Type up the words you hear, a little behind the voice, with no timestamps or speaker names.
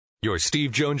Your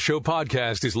Steve Jones Show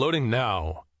podcast is loading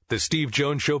now. The Steve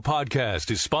Jones Show podcast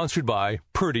is sponsored by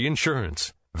Purdy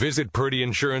Insurance. Visit Purdy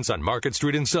Insurance on Market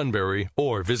Street in Sunbury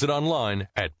or visit online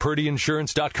at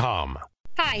purdyinsurance.com.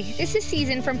 Hi, this is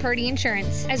Susan from Purdy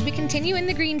Insurance. As we continue in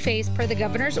the green phase per the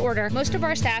governor's order, most of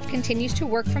our staff continues to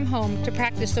work from home to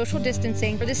practice social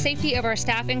distancing for the safety of our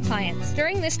staff and clients.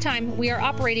 During this time, we are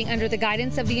operating under the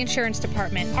guidance of the insurance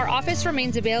department. Our office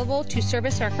remains available to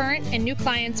service our current and new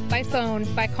clients by phone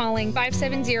by calling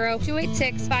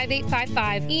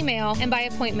 570-286-5855, email, and by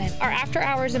appointment. Our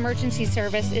after-hours emergency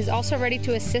service is also ready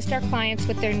to assist our clients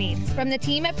with their needs. From the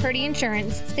team at Purdy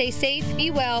Insurance, stay safe,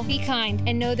 be well, be kind,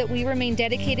 and know that we remain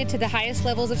dedicated to the highest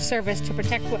levels of service to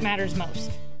protect what matters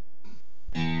most.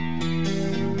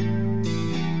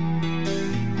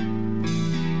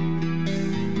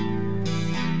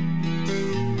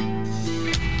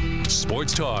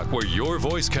 Sports talk where your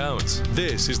voice counts.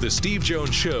 This is the Steve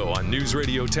Jones Show on News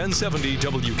Radio 1070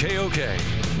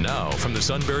 WKOK. Now from the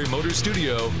Sunbury Motors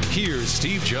Studio, here's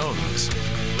Steve Jones.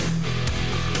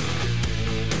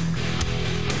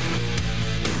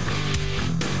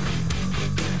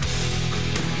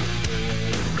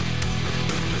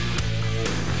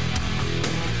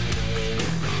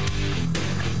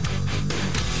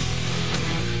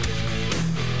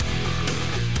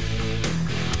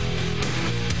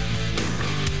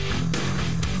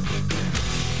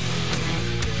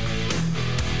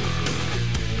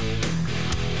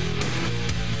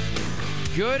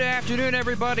 Good afternoon,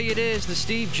 everybody. It is the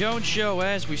Steve Jones Show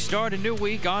as we start a new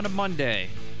week on a Monday.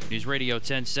 News Radio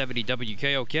 1070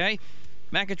 WKOK.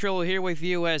 Matt Catrillo here with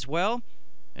you as well.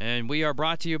 And we are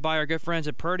brought to you by our good friends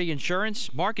at Purdy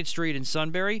Insurance, Market Street in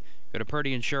Sunbury. Go to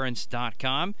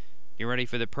purdyinsurance.com. Get ready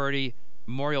for the Purdy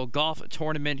Memorial Golf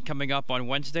Tournament coming up on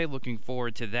Wednesday. Looking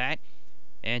forward to that.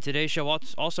 And today's show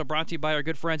also brought to you by our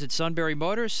good friends at Sunbury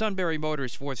Motors. Sunbury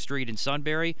Motors, 4th Street in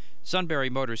Sunbury.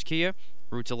 Sunbury Motors Kia.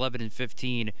 Routes 11 and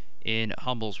 15 in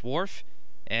Hummel's Wharf.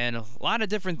 And a lot of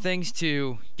different things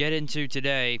to get into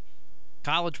today,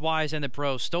 college-wise and the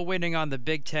pros. Still waiting on the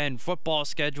Big Ten football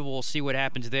schedule. We'll see what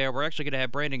happens there. We're actually going to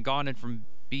have Brandon Gaunan from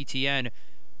BTN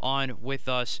on with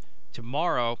us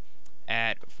tomorrow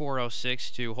at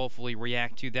 4:06 to hopefully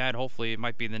react to that. Hopefully it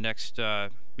might be in the next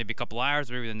maybe a couple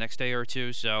hours, maybe the next day or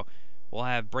two. So we'll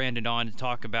have Brandon on to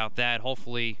talk about that.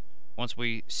 Hopefully once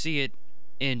we see it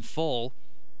in full,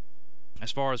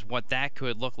 as far as what that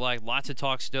could look like. Lots of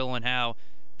talk still on how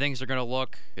things are going to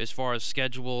look as far as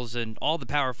schedules and all the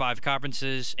Power 5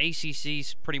 conferences.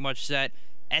 ACC's pretty much set.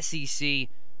 SEC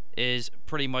is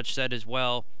pretty much set as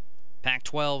well.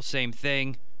 Pac-12, same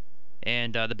thing.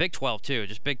 And the Big 12, too.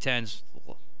 Just Big Ten's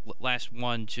last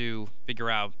one to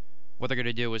figure out what they're going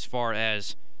to do as far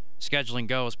as scheduling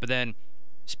goes. But then,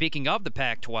 speaking of the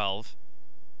Pac-12,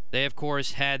 they, of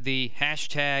course, had the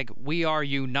hashtag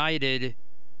 #WeAreUnited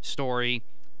story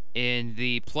in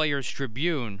the Players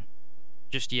Tribune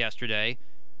just yesterday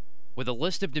with a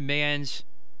list of demands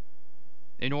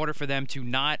in order for them to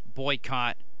not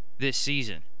boycott this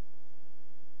season.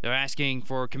 They're asking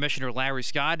for Commissioner Larry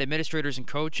Scott, administrators and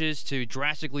coaches to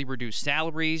drastically reduce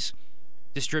salaries,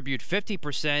 distribute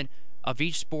 50% of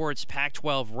each sport's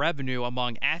Pac-12 revenue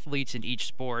among athletes in each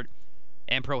sport,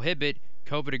 and prohibit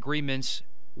COVID agreements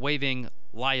waiving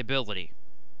liability.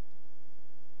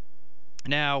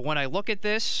 Now, when I look at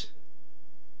this,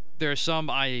 there are some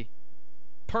I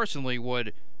personally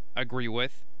would agree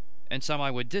with, and some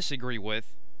I would disagree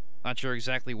with. Not sure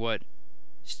exactly what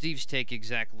Steve's take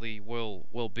exactly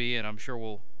will be, and I'm sure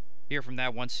we'll hear from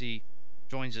that once he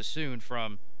joins us soon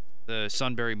from the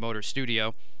Sunbury Motor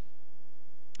Studio.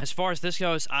 As far as this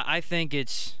goes, I think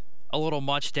it's a little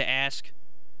much to ask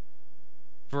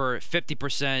for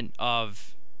 50%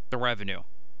 of the revenue,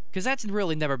 because that's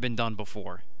really never been done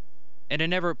before. And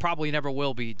it probably never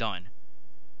will be done.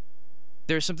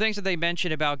 There's some things that they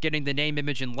mentioned about getting the name,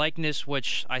 image, and likeness,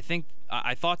 which I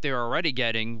thought they were already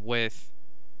getting with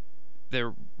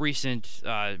the recent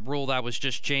rule that was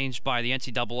just changed by the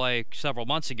NCAA several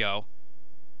months ago.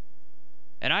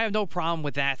 And I have no problem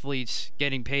with athletes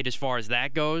getting paid as far as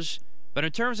that goes. But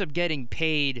in terms of getting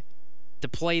paid to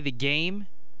play the game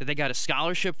that they got a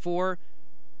scholarship for,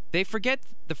 they forget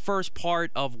the first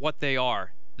part of what they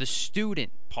are, the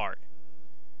student part.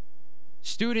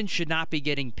 Students should not be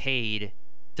getting paid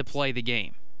to play the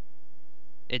game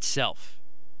itself.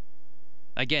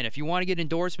 Again, if you want to get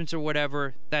endorsements or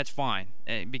whatever, that's fine,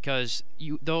 because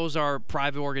those are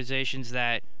private organizations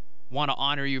that want to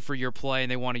honor you for your play, and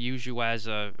they want to use you as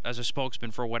a spokesman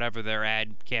for whatever their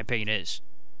ad campaign is.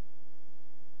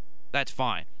 That's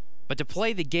fine. But to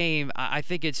play the game, I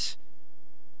think it's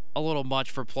a little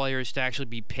much for players to actually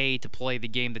be paid to play the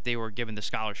game that they were given the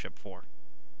scholarship for.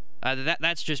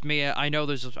 That's just me. I know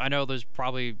there's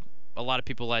probably a lot of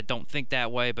people that don't think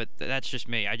that way, but that's just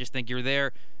me. I just think you're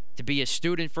there to be a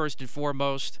student first and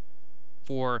foremost.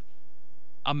 For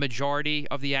a majority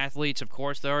of the athletes, of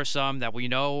course, there are some that we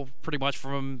know pretty much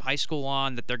from high school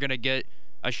on that they're going to get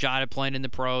a shot at playing in the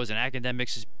pros, and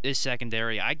academics is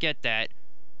secondary. I get that.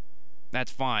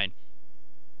 That's fine.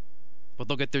 But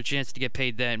they'll get their chance to get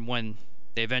paid then when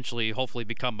they eventually, hopefully,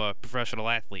 become a professional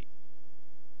athlete.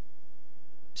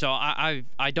 So I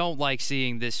don't like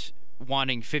seeing this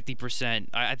wanting 50%.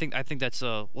 I think that's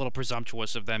a little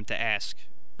presumptuous of them to ask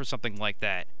for something like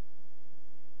that.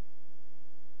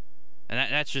 And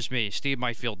that's just me. Steve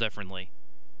might feel differently.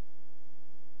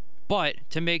 But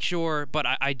to make sure,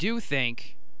 I do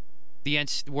think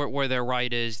where they're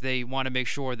right is they want to make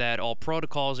sure that all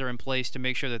protocols are in place to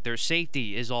make sure that their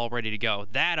safety is all ready to go.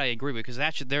 That I agree with, because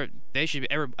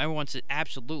everyone should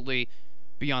absolutely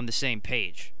be on the same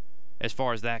page as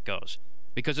far as that goes.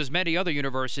 Because there's many other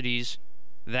universities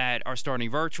that are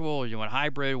starting virtual or doing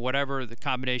hybrid, whatever the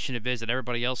combination of is that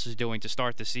everybody else is doing to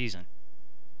start the season.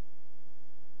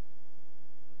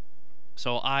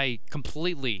 So I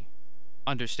completely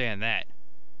understand that.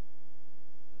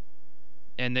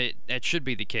 And that should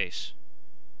be the case.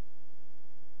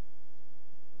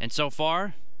 And so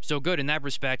far, so good in that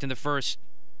respect. In the first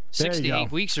 6 to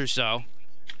 8 weeks or so,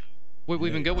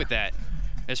 we've been good with that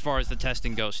as far as the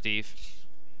testing goes, Steve.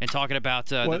 And talking about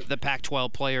the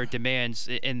Pac-12 player demands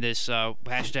in this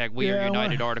hashtag We Are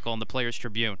United article in the Players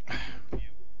Tribune.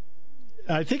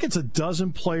 I think it's a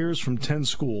dozen players from 10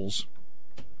 schools.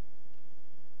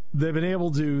 They've been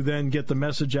able to then get the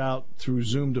message out through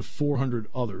Zoom to 400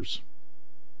 others.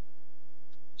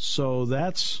 So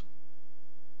that's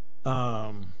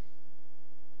I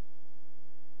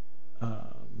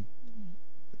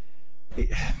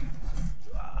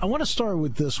want to start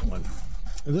with this one.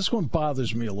 This one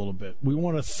bothers me a little bit. We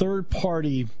want a third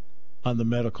party on the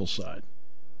medical side.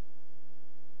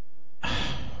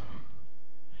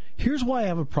 Here's why I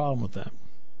have a problem with that.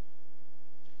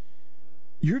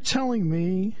 You're telling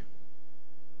me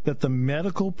that the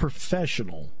medical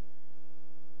professional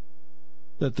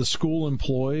that the school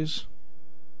employs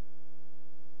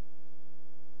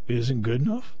isn't good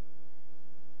enough?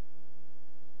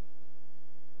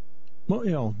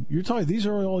 Well, you're talking, these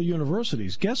are all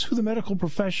universities. Guess who the medical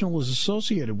professional is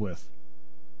associated with?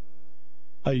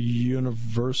 A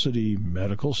university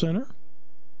medical center?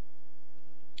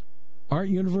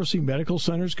 Aren't university medical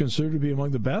centers considered to be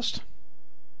among the best?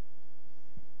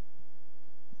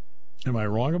 Am I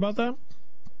wrong about that?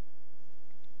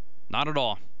 Not at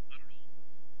all.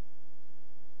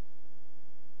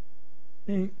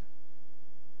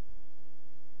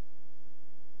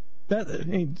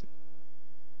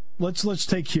 Let's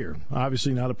take here.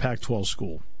 Obviously not a Pac-12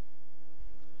 school.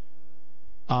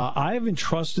 I have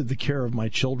entrusted the care of my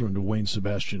children to Wayne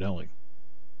Sebastianelli.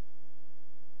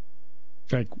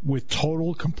 Like, with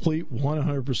total, complete,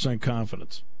 100%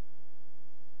 confidence.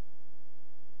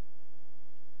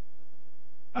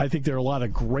 I think there are a lot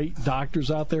of great doctors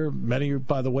out there. Many,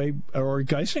 by the way, are at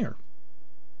Geisinger.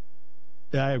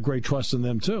 I have great trust in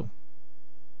them, too.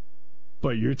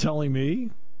 But you're telling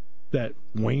me that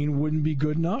Wayne wouldn't be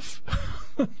good enough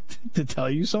to tell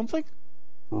you something?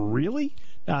 Really?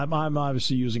 I'm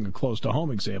obviously using a close-to-home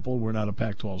example. We're not a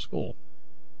Pac-12 school.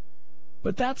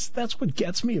 But that's what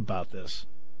gets me about this.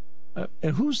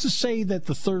 And who's to say that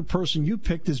the third person you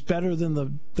picked is better than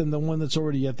the one that's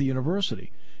already at the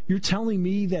university? You're telling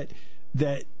me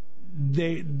that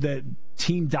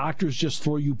team doctors just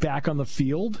throw you back on the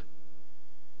field?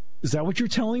 Is that what you're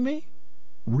telling me?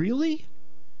 Really?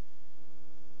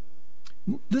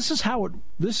 This is how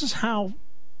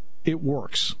it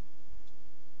works.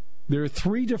 There are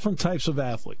 3 different types of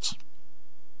athletes.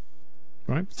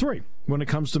 Right? 3 when it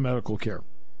comes to medical care.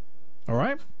 All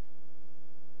right?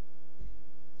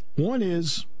 One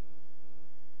is,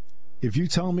 if you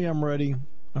tell me I'm ready,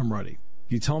 I'm ready.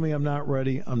 If you tell me I'm not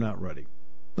ready, I'm not ready.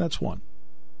 That's one.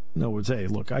 In other words, hey,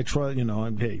 look, I try,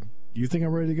 hey, you think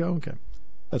I'm ready to go? Okay.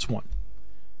 That's one.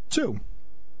 2.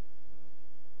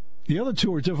 The other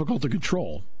 2 are difficult to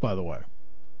control, by the way.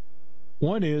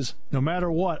 One is, no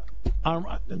matter what,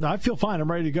 I feel fine,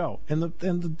 I'm ready to go. And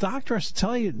the doctor has to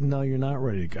tell you, no, you're not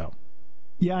ready to go.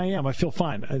 Yeah, I am. I feel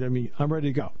fine. I'm ready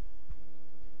to go.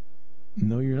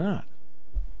 No, you're not.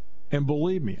 And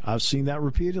believe me, I've seen that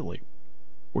repeatedly.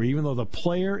 Where even though the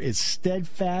player is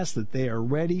steadfast that they are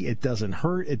ready, it doesn't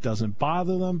hurt, it doesn't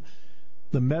bother them,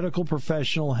 the medical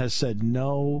professional has said,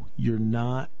 no, you're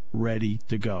not ready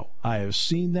to go. I have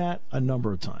seen that a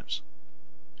number of times.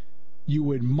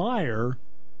 you admire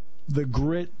the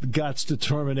grit, the guts,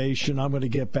 determination, I'm going to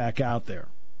get back out there.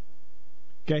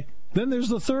 Okay? Then there's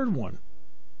the third one.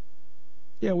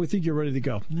 Yeah, we think you're ready to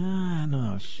go.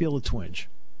 No, feel a twinge.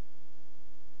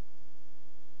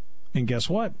 And guess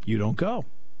what? You don't go.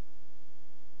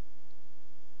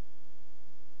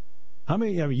 I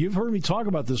mean, you've heard me talk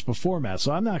about this before, Matt,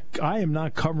 so I am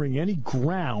not covering any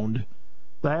ground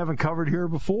that I haven't covered here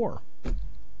before. All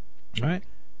right?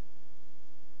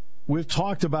 We've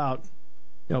talked about,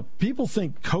 people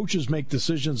think coaches make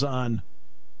decisions on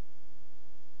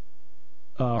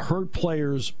hurt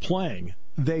players playing.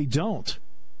 They don't.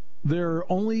 There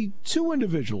are only two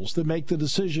individuals that make the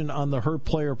decision on the hurt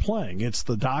player playing. It's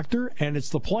the doctor and it's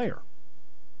the player.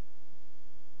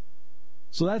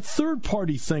 So that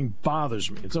third-party thing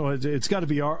bothers me. So it's got to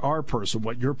be our person.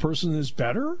 What, your person is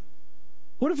better?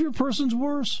 What if your person's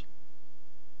worse?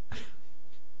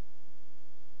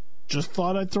 Just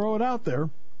thought I'd throw it out there.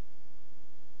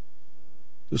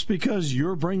 Just because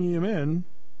you're bringing him in.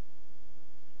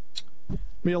 I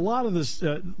mean, a lot of this,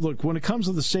 look, when it comes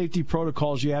to the safety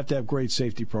protocols, you have to have great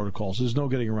safety protocols. There's no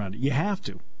getting around it. You have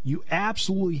to. You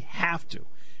absolutely have to.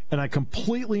 And I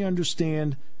completely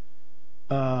understand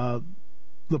the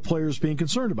players being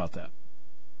concerned about that.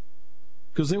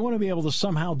 Because they want to be able to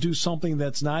somehow do something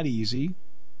that's not easy,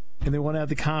 and they want to have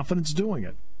the confidence doing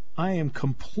it. I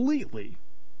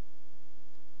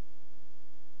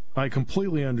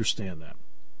completely understand that.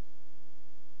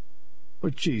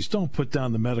 But, geez, don't put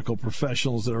down the medical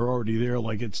professionals that are already there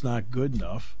like it's not good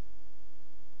enough.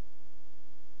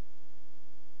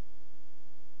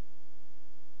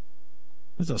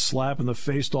 It's a slap in the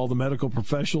face to all the medical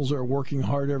professionals that are working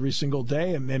hard every single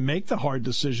day and make the hard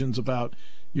decisions about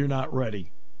you're not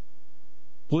ready.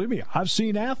 Believe me, I've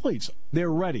seen athletes. They're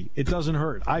ready. It doesn't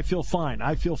hurt. I feel fine.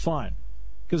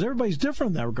 Because everybody's different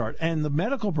in that regard. And the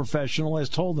medical professional has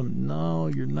told them, no,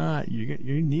 you're not. You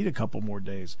need a couple more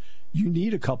days. You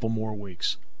need a couple more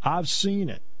weeks. I've seen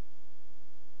it.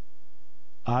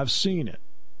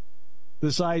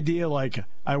 This idea like,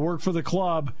 I work for the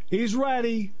club. He's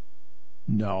ready.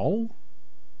 No.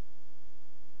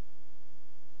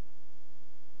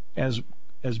 As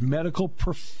medical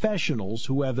professionals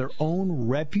who have their own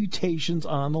reputations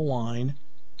on the line,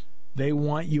 they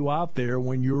want you out there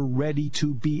when you're ready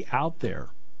to be out there.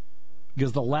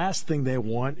 Because the last thing they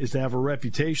want is to have a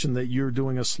reputation that you're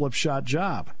doing a slipshod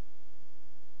job.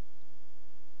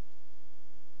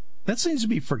 That seems to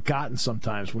be forgotten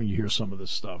sometimes when you hear some of this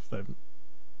stuff.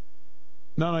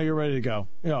 No, you're ready to go.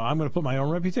 I'm going to put my own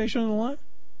reputation on the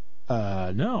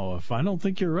line? No, if I don't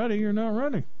think you're ready, you're not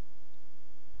ready.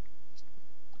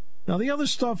 Now, the other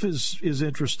stuff is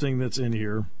interesting that's in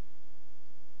here.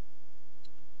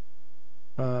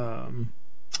 Can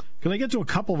I get to a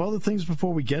couple of other things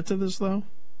before we get to this, though?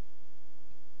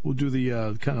 We'll do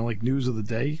the kind of like news of the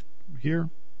day here.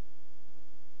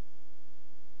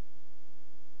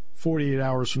 48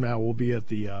 hours from now, we'll be at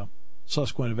the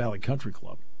Susquehanna Valley Country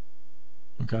Club.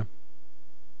 Okay.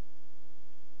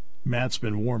 Matt's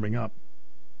been warming up.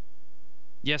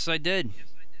 Yes, I did.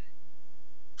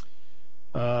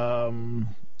 So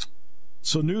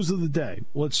news of the day.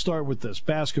 Let's start with this.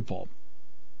 Basketball.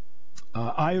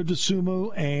 Ayo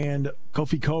Dosunmu and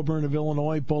Kofi Coburn of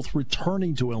Illinois both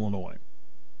returning to Illinois.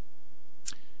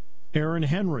 Aaron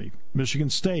Henry, Michigan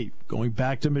State, going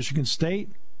back to Michigan State,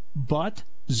 but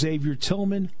Xavier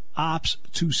Tillman opts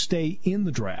to stay in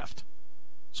the draft.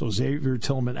 So Xavier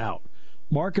Tillman out.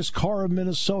 Marcus Carr of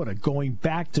Minnesota going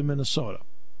back to Minnesota.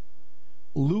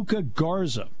 Luka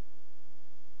Garza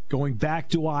going back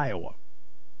to Iowa.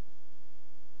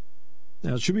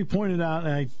 Now, it should be pointed out,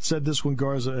 and I said this when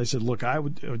Garza, I said, look, I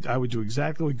would do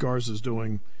exactly what Garza's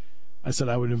doing. I said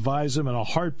I would advise him in a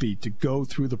heartbeat to go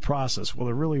through the process. Well,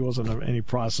 there really wasn't any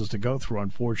process to go through,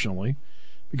 unfortunately,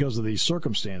 because of these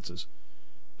circumstances.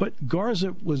 But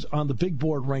Garza was on the big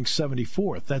board ranked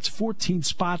 74th. That's 14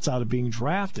 spots out of being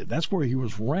drafted. That's where he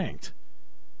was ranked.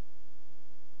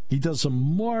 He does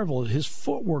some marvelous. His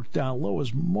footwork down low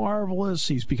is marvelous.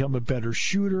 He's become a better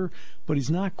shooter, but he's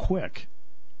not quick.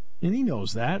 And he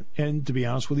knows that. And to be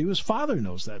honest with you, his father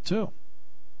knows that too.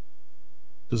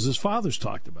 Because his father's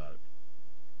talked about it.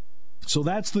 So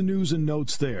that's the news and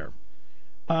notes there.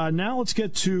 Now let's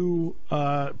get to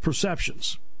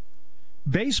perceptions.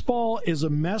 Baseball is a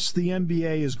mess. The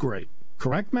NBA is great.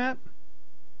 Correct, Matt?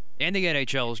 And the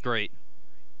NHL is great.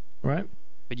 Right?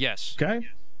 But yes. Okay?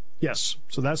 Yes.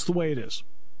 So that's the way it is.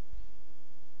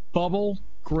 Bubble,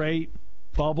 great.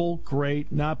 Bubble,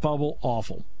 great. Not bubble,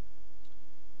 awful.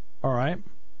 All right?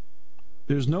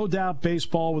 There's no doubt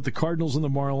baseball with the Cardinals and the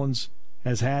Marlins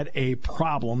has had a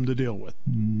problem to deal with.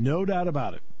 No doubt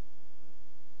about it.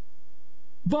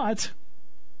 But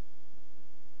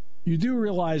you do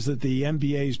realize that the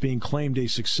NBA is being claimed a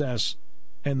success,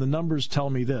 and the numbers tell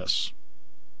me this.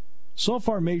 So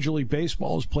far, Major League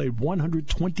Baseball has played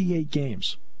 128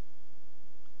 games.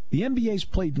 The NBA's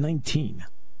played 19.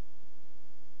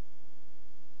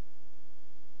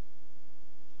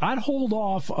 I'd hold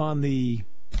off on the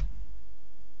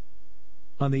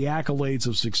accolades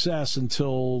of success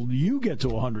until you get to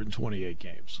 128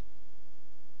 games.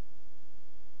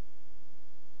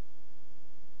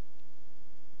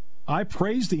 I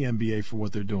praise the NBA for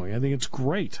what they're doing. I think it's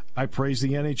great. I praise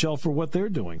the NHL for what they're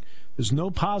doing. There's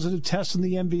no positive tests in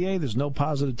the NBA. There's no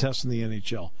positive tests in the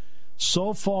NHL.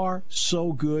 So far,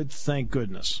 so good, thank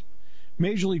goodness.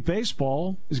 Major League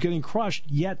Baseball is getting crushed,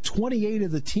 yet 28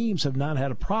 of the teams have not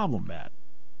had a problem, Matt.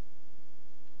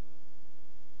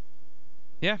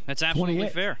 Yeah, that's absolutely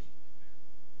fair.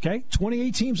 Okay,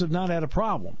 28 teams have not had a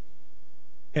problem.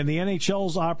 And the NHL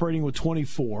is operating with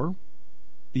 24.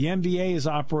 The NBA is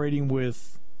operating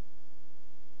with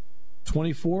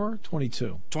 24,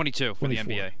 22? 22 for 24.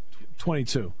 The NBA.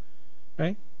 22.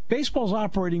 Okay? Baseball's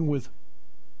operating with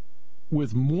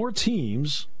more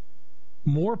teams,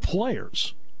 more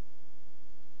players.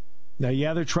 Now,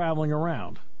 yeah, they're traveling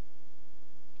around.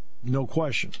 No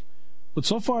question. But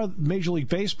so far, Major League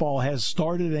Baseball has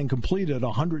started and completed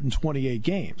 128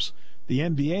 games. The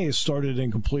NBA has started and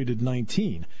completed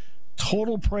 19.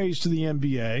 Total praise to the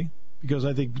NBA, because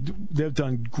I think they've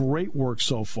done great work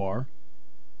so far.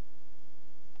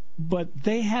 But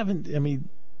they haven't,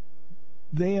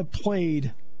 they have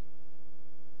played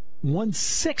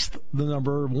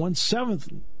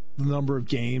 1/7 the number of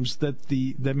games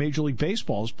that Major League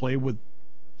Baseball has played with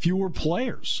fewer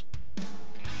players.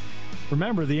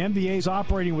 Remember, the NBA is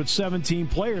operating with 17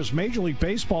 players. Major League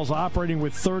Baseball is operating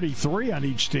with 33 on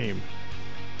each team.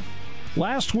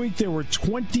 Last week, there were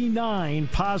 29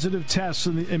 positive tests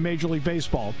in Major League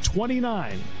Baseball.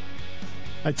 29.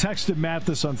 I texted Matt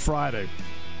this on Friday.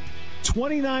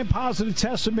 29 positive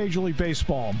tests in Major League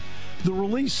Baseball. The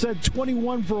release said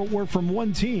 21 were from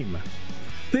one team.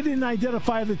 They didn't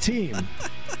identify the team.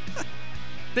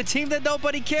 The team that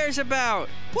nobody cares about.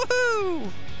 Woohoo!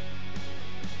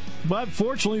 But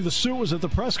fortunately, the suit was at the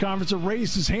press conference and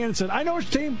raised his hand and said, I know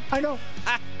which team. I know.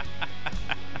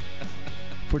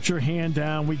 Put your hand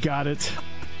down. We got it.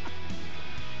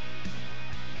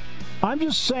 I'm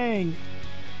just saying,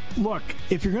 look,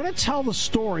 if you're going to tell the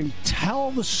story,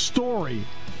 tell the story.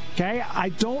 Okay? I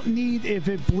don't need if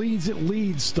it bleeds, it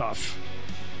leads stuff.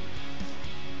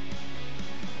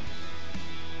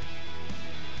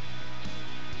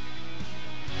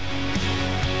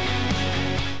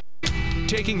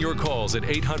 Taking your calls at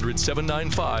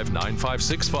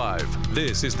 800-795-9565.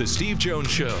 This is The Steve Jones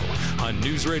Show on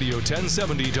News Radio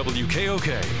 1070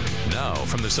 WKOK. Now,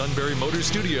 from the Sunbury Motors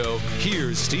Studio,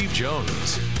 here's Steve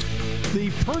Jones. The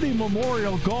Purdy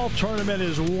Memorial Golf Tournament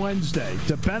is Wednesday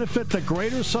to benefit the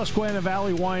Greater Susquehanna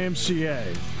Valley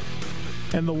YMCA.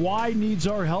 And the Y needs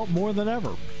our help more than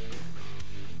ever.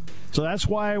 So that's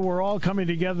why we're all coming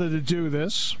together to do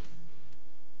this.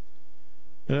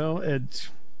 You know,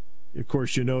 of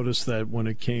course, you notice that when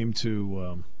it came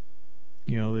to,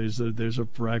 there's a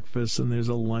breakfast and there's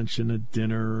a lunch and a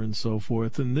dinner and so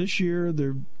forth. And this year, I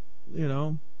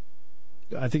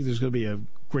think there's going to be a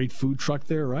great food truck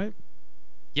there, right?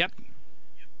 Yep.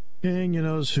 And you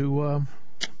notice who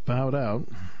bowed out.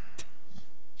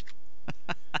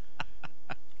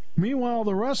 Meanwhile,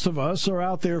 the rest of us are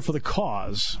out there for the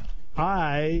cause.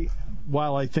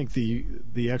 While I think the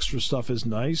extra stuff is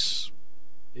nice,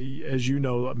 as you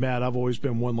know, Matt, I've always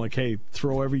been one like, hey,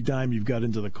 throw every dime you've got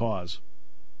into the cause.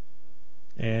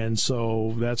 And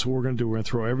so that's what we're going to do. We're going to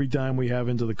throw every dime we have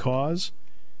into the cause.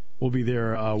 We'll be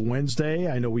there Wednesday.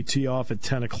 I know we tee off at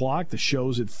 10 o'clock. The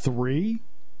show's at 3.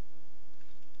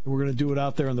 We're going to do it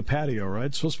out there on the patio, right?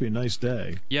 It's supposed to be a nice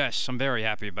day. Yes, I'm very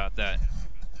happy about that.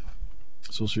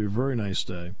 It's supposed to be a very nice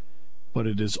day. But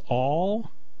it is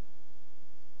all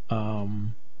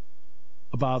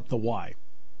about the why.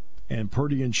 And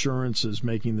Purdy Insurance is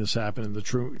making this happen in the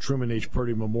Truman H.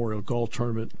 Purdy Memorial Golf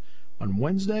Tournament on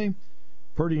Wednesday.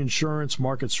 Purdy Insurance,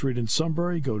 Market Street in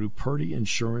Sunbury. Go to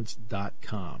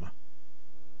purdyinsurance.com.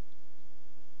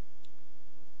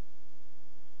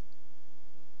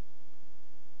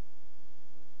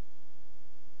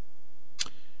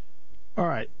 All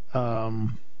right.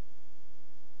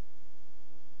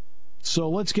 So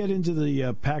let's get into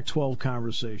the Pac-12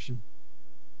 conversation.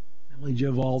 Emily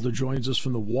Giambalvo joins us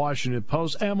from the Washington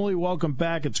Post. Emily, welcome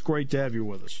back. It's great to have you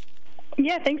with us.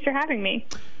 Yeah, thanks for having me.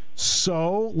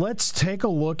 So let's take a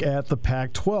look at the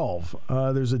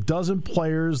Pac-12. There's a dozen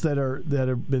players that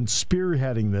have been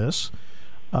spearheading this.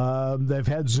 They've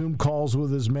had Zoom calls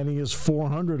with as many as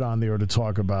 400 on there to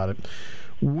talk about it.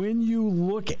 When you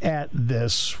look at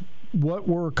this, what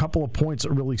were a couple of points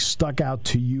that really stuck out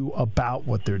to you about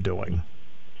what they're doing?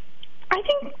 I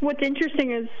think what's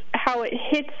interesting is how it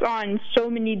hits on so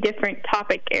many different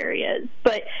topic areas,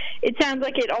 but it sounds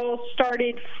like it all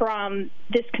started from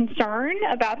this concern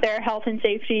about their health and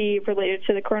safety related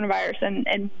to the coronavirus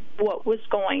and what was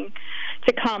going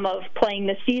to come of playing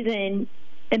the season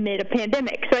amid a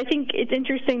pandemic. So I think it's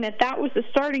interesting that was the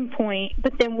starting point,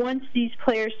 but then once these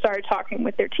players started talking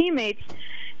with their teammates,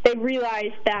 they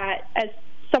realized that as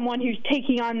someone who's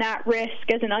taking on that risk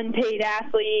as an unpaid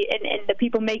athlete, and the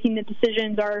people making the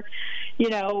decisions are,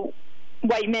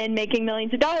 white men making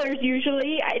millions of dollars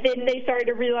usually, then they started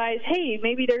to realize, hey,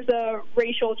 maybe there's a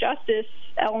racial justice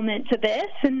element to this,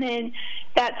 and then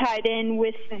that tied in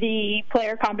with the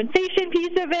player compensation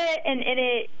piece of it, and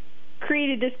it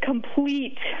created this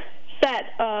complete set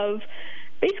of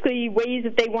basically ways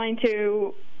that they wanted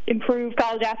to improve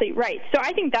college athlete rights. So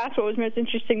I think that's what was most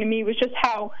interesting to me, was just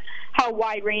how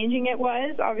wide-ranging it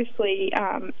was. Obviously,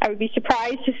 I would be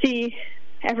surprised to see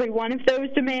every one of those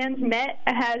demands met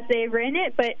as they've written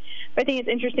it, but I think it's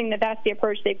interesting that that's the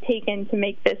approach they've taken to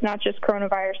make this not just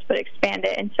coronavirus, but expand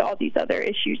it into all these other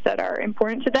issues that are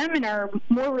important to them and are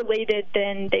more related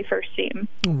than they first seem.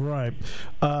 Right.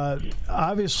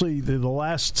 Obviously, the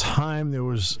last time there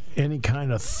was any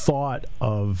kind of thought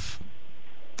of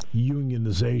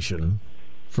unionization,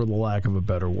 for the lack of a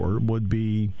better word, would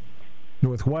be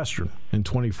Northwestern in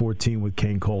 2014 with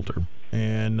Kane Coulter.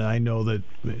 And I know that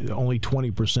only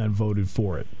 20% voted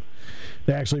for it.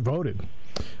 They actually voted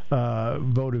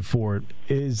for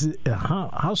it.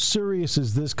 How serious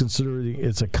is this, considering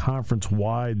it's a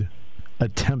conference-wide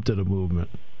attempt at a movement?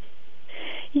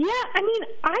 Yeah, I mean,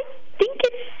 I think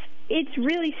it's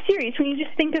really serious when you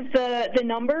just think of the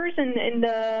numbers and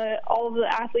all of the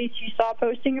athletes you saw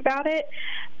posting about it.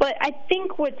 But I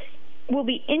think what will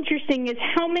be interesting is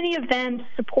how many of them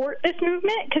support this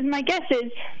movement, because my guess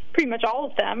is pretty much all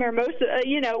of them, or most,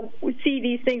 see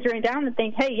these things written down and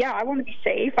think, hey, yeah, I want to be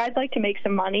safe. I'd like to make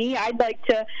some money. I'd like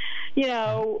to,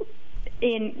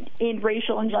 in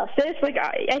racial injustice. Like,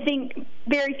 I think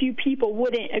very few people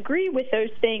wouldn't agree with those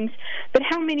things, but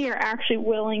how many are actually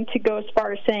willing to go as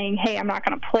far as saying, hey, I'm not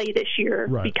going to play this year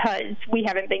because we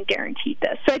haven't been guaranteed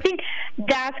this. So I think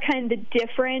that's kind of the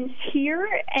difference here,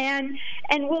 and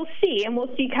we'll see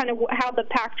kind of how the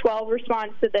Pac-12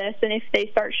 responds to this and if they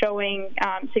start showing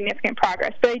significant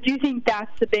progress. But I do think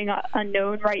that's the big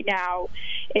unknown right now,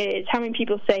 is how many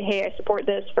people say, hey, I support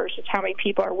this, versus how many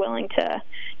people are willing to,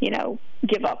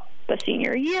 give up a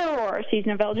senior year or a season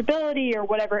of eligibility or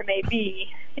whatever it may be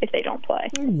if they don't play.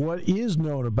 What is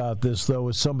known about this, though,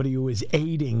 is somebody who is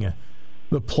aiding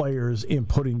the players in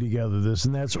putting together this,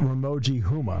 and that's Ramoji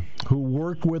Huma, who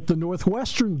worked with the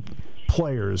Northwestern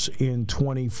players in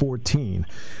 2014.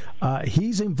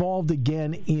 He's involved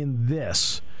again in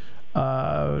this.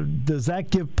 Does that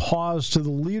give pause to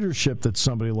the leadership that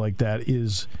somebody like that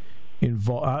is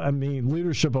involved? I mean,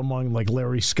 leadership among like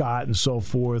Larry Scott and so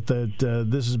forth, that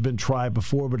this has been tried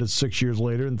before, but it's 6 years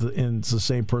later and it's the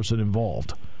same person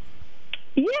involved.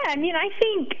 Yeah, I mean, I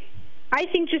think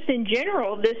just in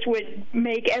general, this would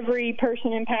make every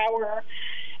person in power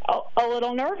a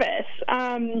little nervous,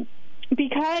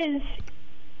 because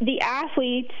the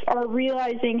athletes are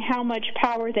realizing how much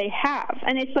power they have.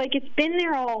 And it's like, it's been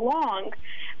there all along.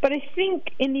 But I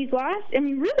think in the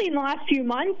last few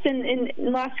months and in the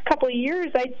last couple of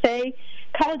years, I'd say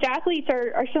college athletes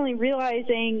are suddenly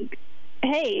realizing,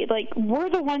 hey, like, we're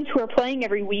the ones who are playing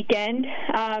every weekend.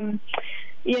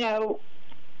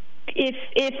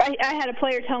 If I had a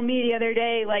player tell me the other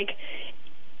day, like,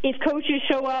 if coaches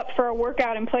show up for a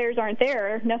workout and players aren't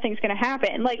there, nothing's going to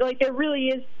happen. Like there really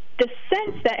is the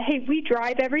sense that, hey, we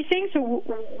drive everything, so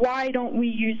why don't we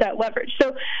use that leverage?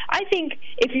 So I think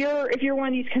if you're one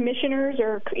of these commissioners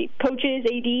or coaches,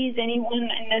 ADs, anyone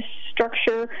in this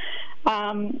structure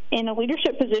in a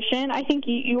leadership position, I think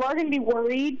you are going to be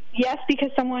worried, yes,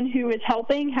 because someone who is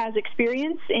helping has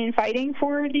experience in fighting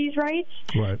for these rights,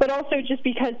 right, but also just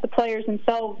because the players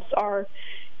themselves are,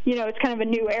 it's kind of a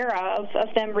new era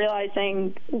of them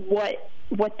realizing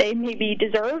what they maybe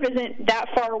deserve isn't that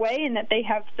far away, and that they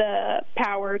have the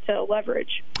power to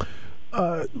leverage.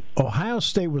 Ohio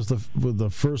State was the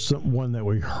first one that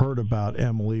we heard about,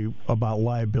 Emily, about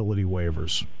liability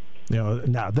waivers.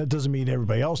 Now that doesn't mean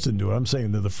everybody else didn't do it. I'm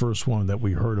saying they're the first one that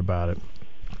we heard about it.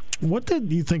 What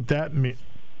did you think that mean?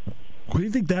 What do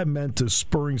you think that meant to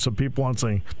spurring some people on,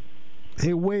 saying,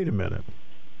 hey, wait a minute,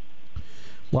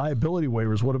 liability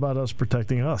waivers, what about us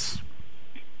protecting us?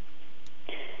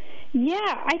 Yeah,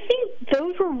 I think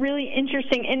those were really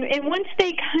interesting. And once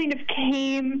they kind of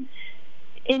came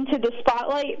into the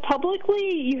spotlight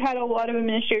publicly, you had a lot of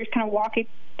administrators kind of walking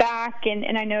back.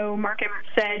 And I know Mark Emmert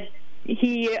said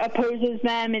he opposes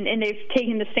them, and they've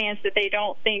taken the stance that they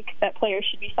don't think that players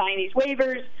should be signing these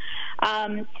waivers.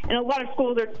 And a lot of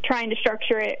schools are trying to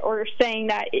structure it or saying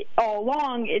that all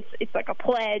along it's like a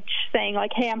pledge saying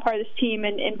like, hey, I'm part of this team,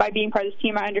 and by being part of this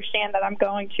team, I understand that I'm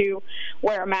going to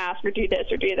wear a mask or do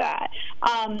this or do that.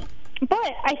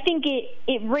 But I think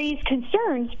it raised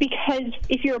concerns because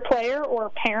if you're a player or a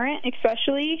parent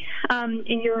especially, and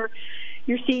you're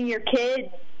seeing your kid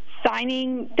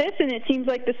signing this, and it seems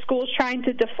like the school's trying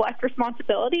to deflect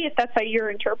responsibility, if that's how you're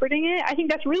interpreting it, I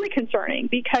think that's really concerning,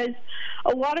 because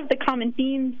a lot of the common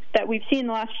themes that we've seen in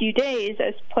the last few days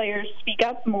as players speak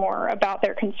up more about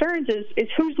their concerns is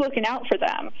who's looking out for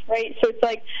them, right? So it's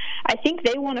like, I think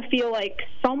they want to feel like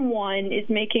someone is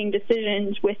making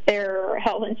decisions with their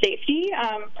health and safety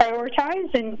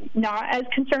prioritized and not as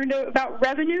concerned about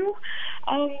revenue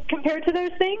compared to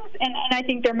those things. And I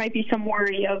think there might be some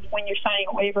worry of when you're signing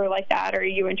a waiver like that, or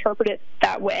you interpret it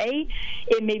that way,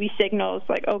 it maybe signals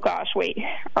like, oh gosh, wait,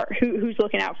 who's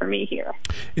looking out for me here?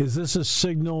 Is this a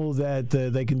signal that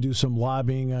they can do some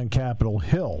lobbying on Capitol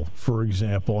Hill, for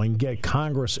example, and get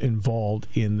Congress involved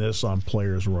in this on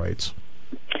players' rights?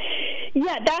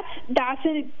 Yeah, that's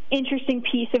an interesting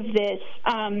piece of this.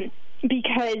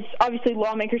 Because obviously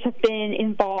lawmakers have been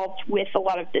involved with a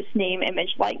lot of this name,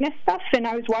 image, likeness stuff. And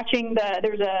I was watching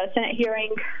there was a Senate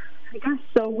hearing, I guess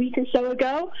a week or so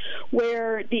ago,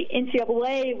 where the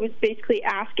NCAA was basically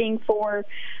asking for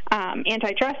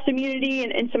antitrust immunity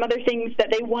and some other things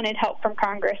that they wanted help from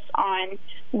Congress on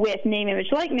with name,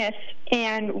 image, likeness.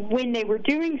 And when they were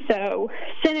doing so,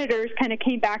 senators kind of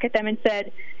came back at them and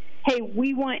said, hey,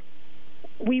 we want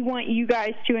you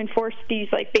guys to enforce these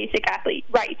like basic athlete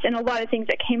rights. And a lot of things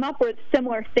that came up were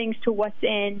similar things to what's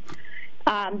in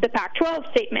the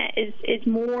PAC-12 statement is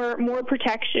more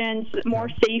protections, more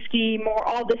safety, more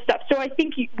all this stuff. So I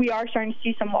think we are starting to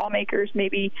see some lawmakers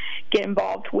maybe get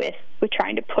involved with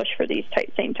trying to push for these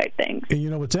same type things. And you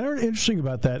know what's interesting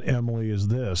about that, Emily, is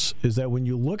that when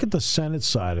you look at the Senate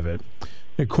side of it,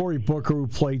 and Cory Booker, who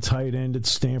played tight end at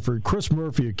Stanford, Chris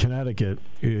Murphy of Connecticut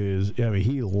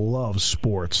he loves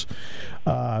sports.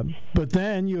 But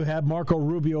then you have Marco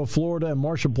Rubio of Florida and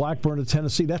Marsha Blackburn of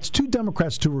Tennessee. That's two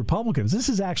Democrats, two Republicans. This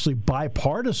is actually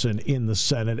bipartisan in the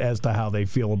Senate as to how they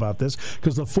feel about this,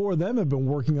 because the four of them have been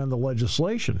working on the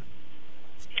legislation.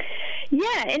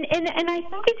 Yeah, and I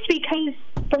think it's because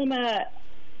from a,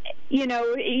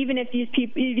 even if these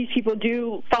people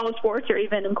do follow sports, or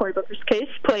even in Cory Booker's case,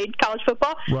 played college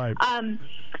football. Right.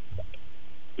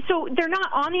 So they're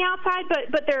not on the outside,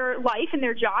 but their life and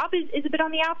their job is a bit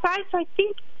on the outside. So I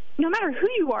think no matter who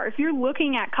you are, if you're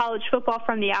looking at college football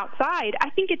from the outside, I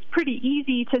think it's pretty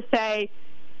easy to say,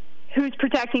 who's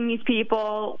protecting these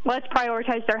people? Let's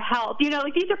prioritize their health. These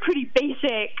are pretty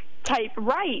basic type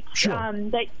rights. Sure.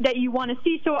 that you want to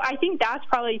see. So I think that's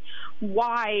probably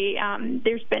why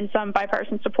there's been some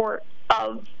bipartisan support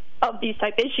of these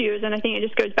type issues. And I think it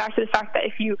just goes back to the fact that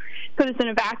if you put this in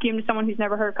a vacuum to someone who's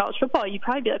never heard of college football, you'd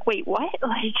probably be like, wait, what?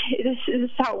 Like, this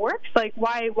is how it works? Like,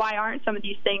 why aren't some of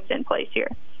these things in place here?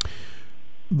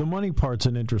 The money part's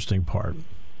an interesting part.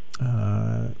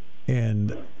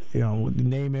 And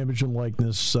name, image, and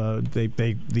likeness. The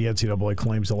NCAA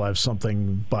claims they'll have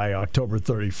something by October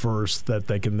 31st that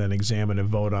they can then examine and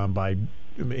vote on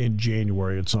in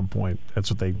January at some point.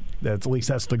 At least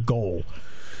that's the goal.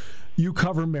 You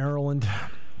cover Maryland.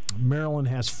 Maryland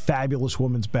has fabulous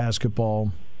women's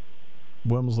basketball,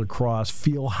 women's lacrosse,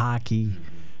 field hockey.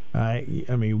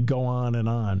 Go on and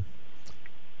on.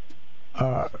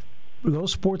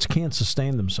 Those sports can't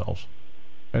sustain themselves.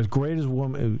 As great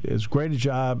a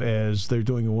job as they're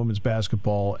doing in women's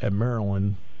basketball at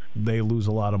Maryland, they lose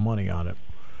a lot of money on it.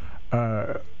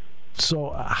 So,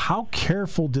 how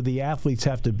careful do the athletes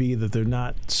have to be that they're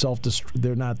not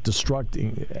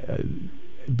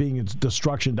being a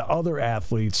destruction to other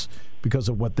athletes because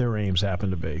of what their aims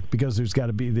happen to be? Because there's got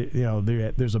to be,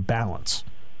 there's a balance.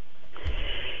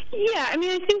 Yeah, I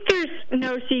think there's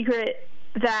no secret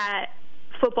that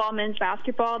football, men's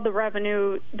basketball, the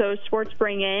revenue those sports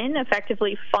bring in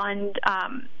effectively fund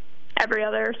every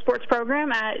other sports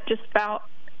program at just about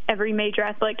every major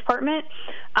athletic department.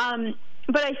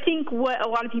 But I think what a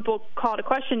lot of people call to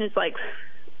question is, like,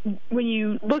 when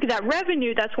you look at that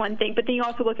revenue, that's one thing, but then you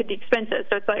also look at the expenses.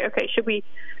 So it's like, okay, should we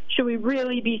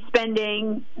really be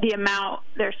spending the amount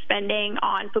they're spending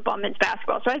on football, men's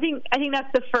basketball? So I think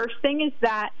that's the first thing, is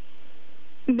that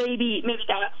maybe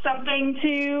that's something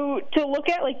to look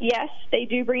at. Like, yes, they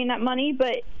do bring in that money,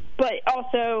 but but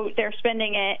also they're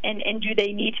spending it, and do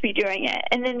they need to be doing it?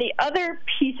 And then the other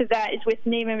piece of that is with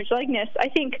name, image, likeness. I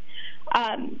think,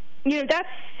 that's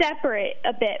separate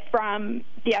a bit from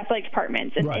the athletic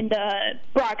departments and the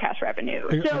broadcast revenue.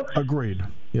 So agreed.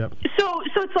 Yep. So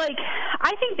it's like,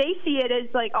 I think they see it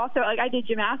as like, also, like, I did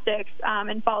gymnastics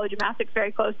and follow gymnastics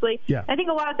very closely. Yeah. I think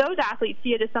a lot of those athletes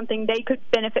see it as something they could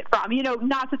benefit from,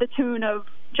 not to the tune of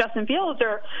Justin Fields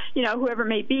or, whoever it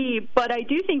may be, but I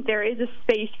do think there is a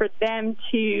space for them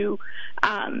to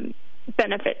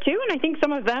benefit too, and I think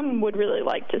some of them would really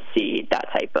like to see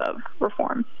that type of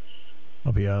reform.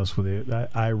 I'll be honest with you.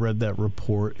 I read that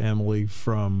report, Emily,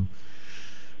 from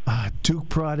Duke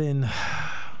brought in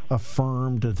a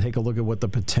firm to take a look at what the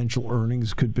potential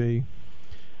earnings could be.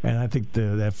 And I think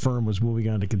that firm was moving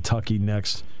on to Kentucky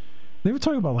next. They were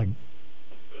talking about, like,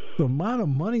 the amount of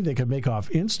money they could make off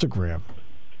Instagram.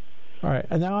 All right,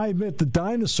 and now I admit the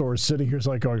dinosaur sitting here is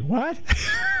like going, what?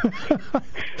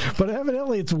 But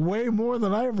evidently it's way more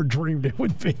than I ever dreamed it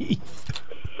would be.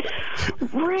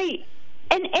 Right.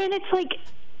 And it's like,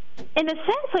 in a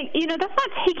sense, like, that's not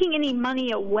taking any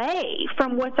money away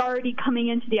from what's already coming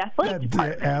into the athletic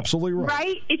department. Absolutely right.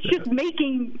 Right? It's just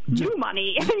making new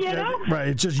money, Right.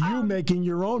 It's just you making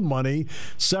your own money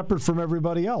separate from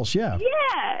everybody else, yeah.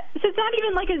 Yeah. So it's not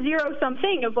even like a zero-sum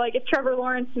thing of, like, if Trevor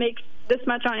Lawrence makes this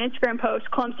much on an Instagram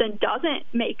post, Clemson doesn't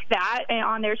make that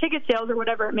on their ticket sales or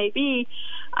whatever it may be.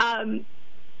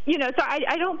 So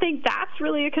I don't think that's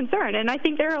really a concern. And I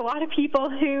think there are a lot of people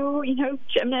who,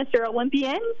 gymnasts or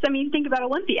Olympians. I mean, think about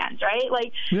Olympians, right?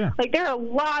 Like there are a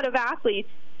lot of athletes,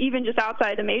 even just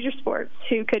outside the major sports,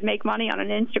 who could make money on an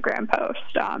Instagram post.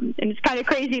 And it's kind of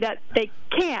crazy that they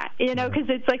can't, because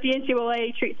it's like the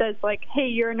NCAA says, like, hey,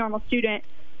 you're a normal student.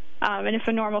 And if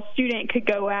a normal student could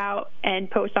go out and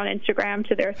post on Instagram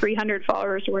to their 300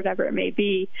 followers or whatever it may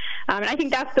be, and I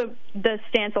think that's the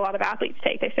stance a lot of athletes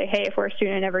take. They say, hey, if we're a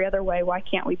student in every other way, why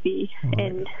can't we be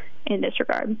in this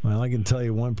regard? Well, I can tell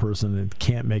you one person that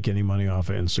can't make any money off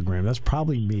of Instagram. That's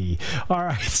probably me. All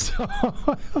right. So,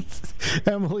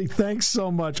 Emily, thanks so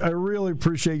much. I really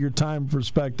appreciate your time and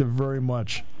perspective very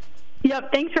much.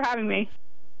 Yep. Thanks for having me.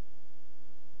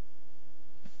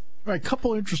 All right, a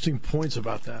couple interesting points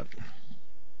about that.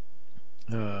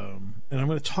 And I'm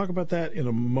going to talk about that in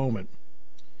a moment,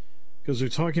 because they're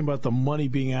talking about the money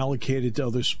being allocated to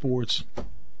other sports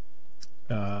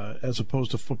as opposed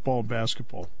to football and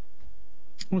basketball.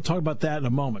 I'm going to talk about that in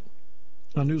a moment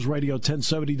on News Radio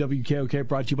 1070 WKOK,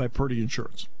 brought to you by Purdy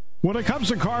Insurance. When it comes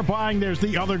to car buying, there's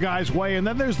the other guy's way, and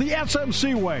then there's the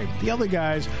SMC way. The other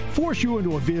guys force you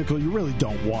into a vehicle you really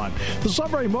don't want. The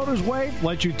Sunbury Motors way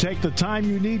lets you take the time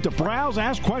you need to browse,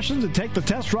 ask questions, and take the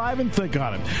test drive and think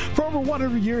on it. For over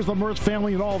 100 years, the Mertz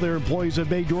family and all their employees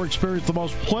have made your experience the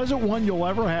most pleasant one you'll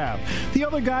ever have. The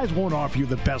other guys won't offer you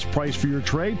the best price for your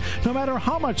trade, no matter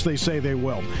how much they say they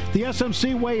will. The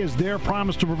SMC way is their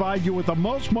promise to provide you with the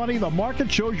most money the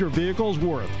market shows your vehicle is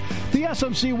worth. The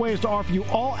SMC way is to offer you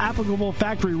all applicable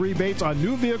factory rebates on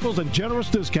new vehicles and generous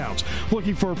discounts.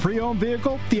 Looking for a pre-owned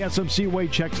vehicle? The SMC way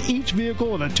checks each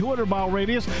vehicle in a 200-mile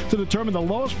radius to determine the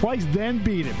lowest price, then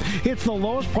beat it. It's the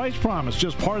lowest price promise,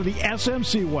 just part of the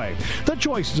SMC way. The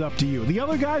choice is up to you. The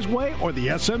other guy's way or the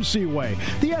SMC way.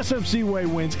 The SMC way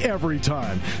wins every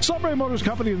time. Sunbury Motors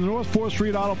Company in the North 4th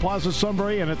Street Auto Plaza,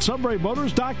 Sunbury, and at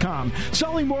sunburymotors.com.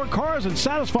 Selling more cars and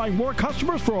satisfying more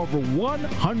customers for over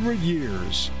 100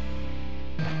 years.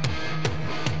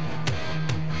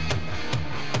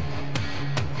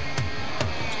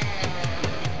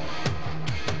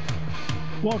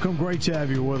 Welcome. Great to have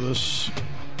you with us.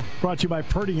 Brought to you by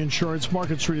Purdy Insurance,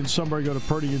 Market Street in Sunbury. Go to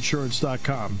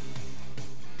purdyinsurance.com.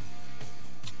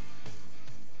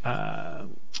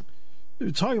 We're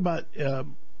talking about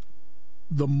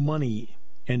the money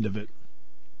end of it.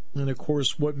 And, of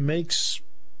course, what makes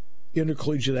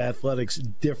intercollegiate athletics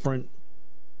different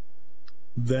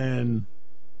than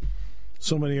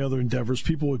so many other endeavors.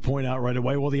 People would point out right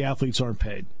away, well, the athletes aren't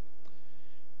paid.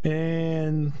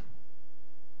 And,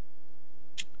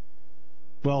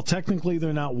 well, technically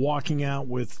they're not walking out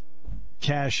with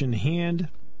cash in hand.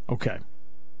 Okay.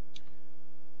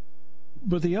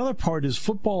 But the other part is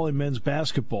football and men's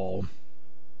basketball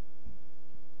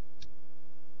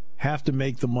have to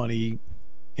make the money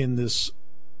in this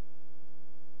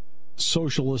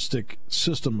socialistic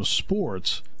system of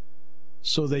sports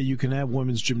so that you can have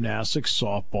women's gymnastics,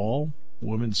 softball,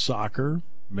 women's soccer,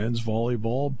 men's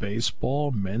volleyball,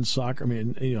 baseball, men's soccer. I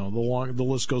mean, you know, the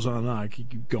list goes on and on. I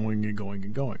keep going and going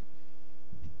and going.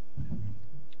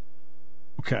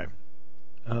 Okay.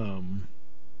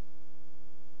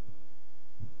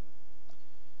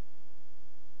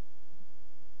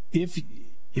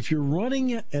 if you're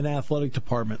running an athletic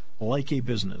department like a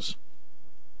business,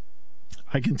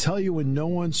 I can tell you in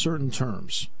no uncertain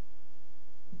terms,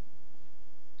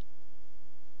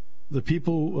 the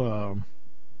people,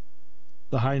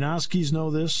 the Hynoskis know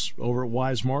this over at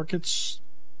Wise Markets.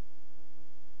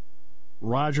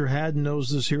 Roger Haddon knows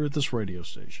this here at this radio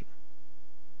station.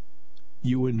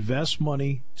 You invest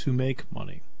money to make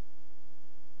money.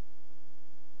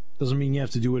 Doesn't mean you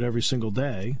have to do it every single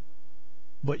day,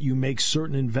 but you make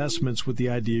certain investments with the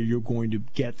idea you're going to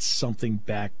get something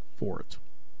back for it.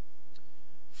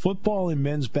 Football and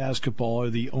men's basketball are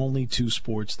the only two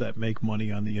sports that make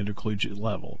money on the intercollegiate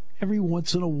level. Every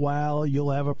once in a while,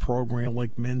 you'll have a program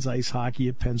like men's ice hockey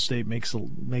at Penn State makes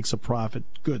a profit.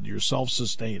 Good. You're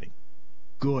self-sustaining.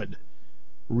 Good.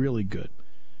 Really good.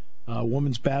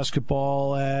 Women's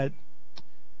basketball at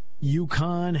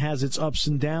UConn has its ups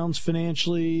and downs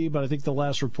financially, but I think the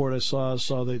last report I saw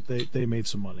that they made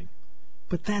some money.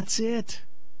 But that's it.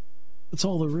 That's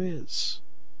all there is.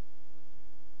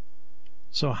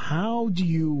 So how do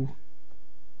you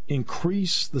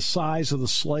increase the size of the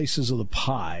slices of the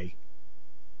pie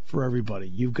for everybody?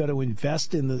 You've got to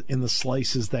invest in the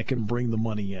slices that can bring the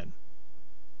money in.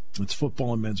 It's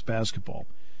football and men's basketball.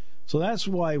 So that's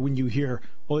why when you hear,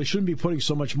 well, they shouldn't be putting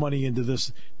so much money into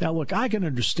this. Now, look, I can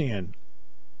understand.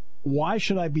 Why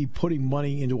should I be putting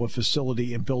money into a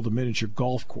facility and build a miniature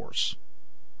golf course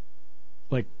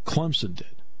like Clemson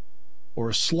did, or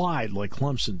a slide like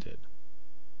Clemson did?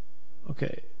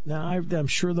 Okay, now I'm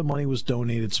sure the money was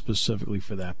donated specifically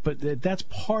for that, but that's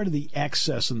part of the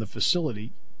excess in the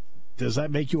facility. Does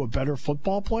that make you a better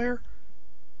football player?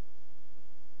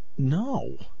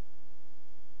 No.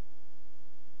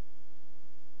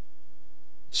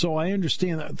 So I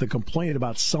understand the complaint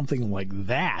about something like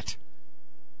that,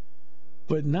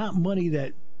 but not money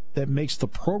that makes the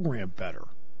program better.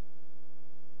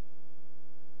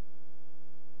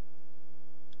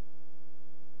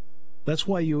 That's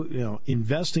why you know,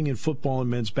 investing in football and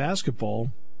men's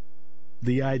basketball,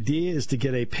 the idea is to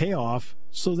get a payoff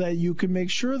so that you can make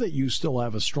sure that you still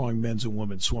have a strong men's and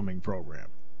women's swimming program,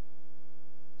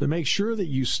 to make sure that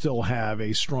you still have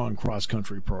a strong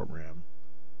cross-country program,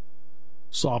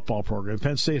 softball program.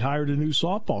 Penn State hired a new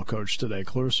softball coach today,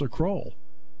 Clarissa Kroll.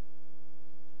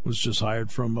 Was just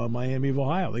hired from Miami of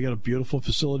Ohio. They got a beautiful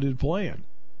facility to play in.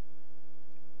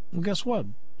 Well, guess what?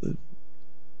 The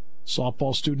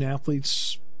softball student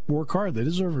athletes work hard. They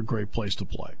deserve a great place to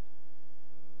play.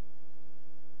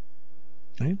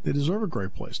 Okay? They deserve a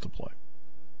great place to play.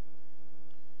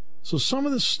 So some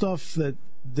of the stuff that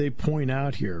they point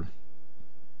out here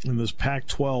in this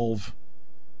Pac-12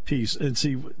 piece, and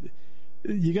see,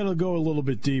 you got to go a little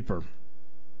bit deeper.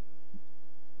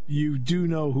 You do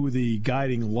know who the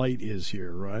guiding light is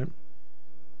here, right?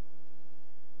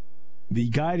 The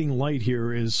guiding light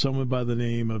here is someone by the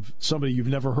name of somebody you've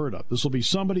never heard of. This will be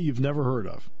somebody you've never heard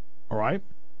of, all right?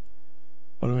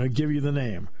 But I'm going to give you the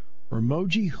name.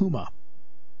 Ramoji Huma.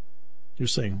 You're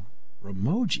saying,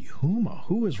 Ramoji Huma?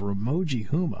 Who is Ramoji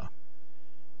Huma?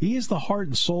 He is the heart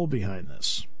and soul behind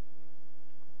this.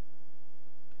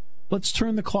 Let's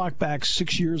turn the clock back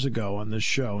 6 years ago on this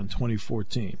show in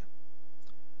 2014.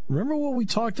 Remember what we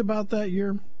talked about that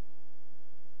year?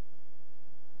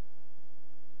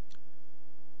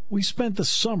 We spent the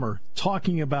summer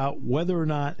talking about whether or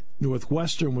not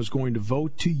Northwestern was going to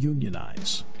vote to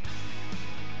unionize.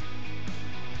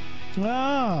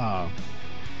 Well,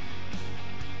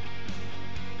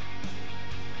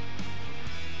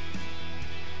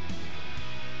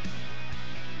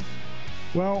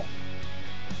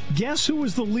 guess who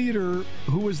was the leader,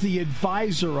 who was the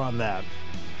advisor on that?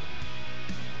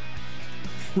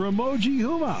 Ramoji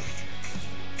Huma.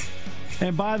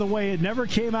 And by the way, it never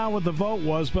came out what the vote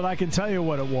was, but I can tell you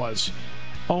what it was.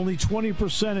 Only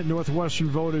 20% at Northwestern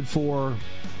voted for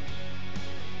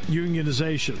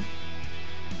unionization.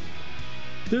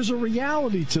 There's a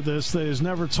reality to this that is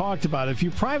never talked about. If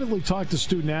you privately talk to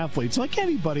student athletes, like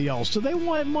anybody else, do they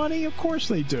want money? Of course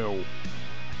they do.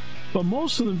 But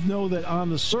most of them know that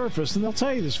on the surface, and they'll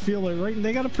tell you this, feel like right,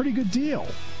 they got a pretty good deal.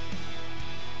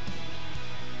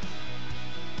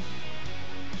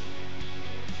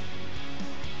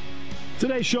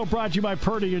 Today's show brought to you by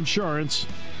Purdy Insurance.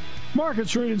 Market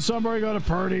Street in Sunbury, go to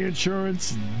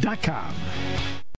purdyinsurance.com.